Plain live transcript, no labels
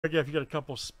If you got a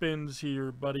couple spins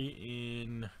here, buddy,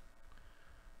 in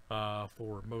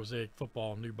for Mosaic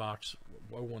football new box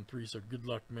 013. So good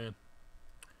luck, man.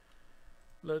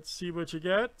 Let's see what you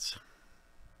get.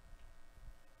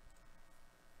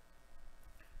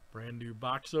 Brand new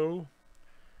boxo.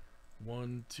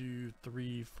 1, 2,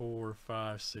 3, 4,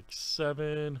 5, 6,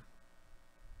 7.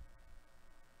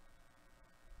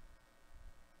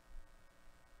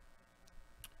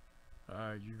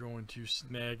 Alright, you're going to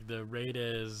snag the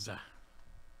Raiders.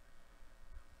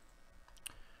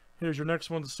 Here's your next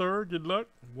one, sir. Good luck.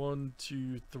 1,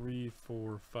 2, 3,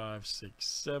 4, 5, 6,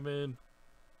 7.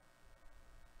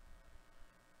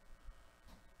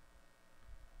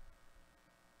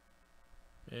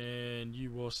 And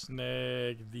you will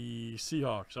snag the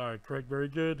Seahawks. All right, Craig, very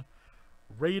good.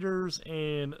 Raiders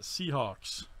and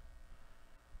Seahawks.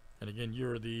 And again,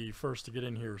 you're the first to get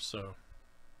in here, so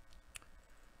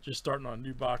just starting on a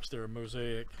new box there,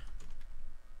 Mosaic.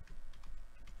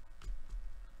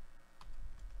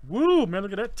 Woo, man,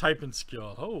 look at that typing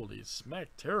skill. Holy smack,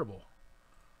 terrible.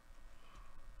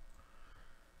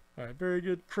 All right, very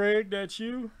good, Craig, that's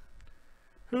you.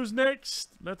 Who's next?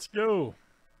 Let's go.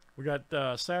 We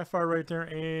got Sapphire right there,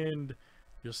 and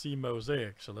you'll see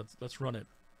Mosaic, so let's run it.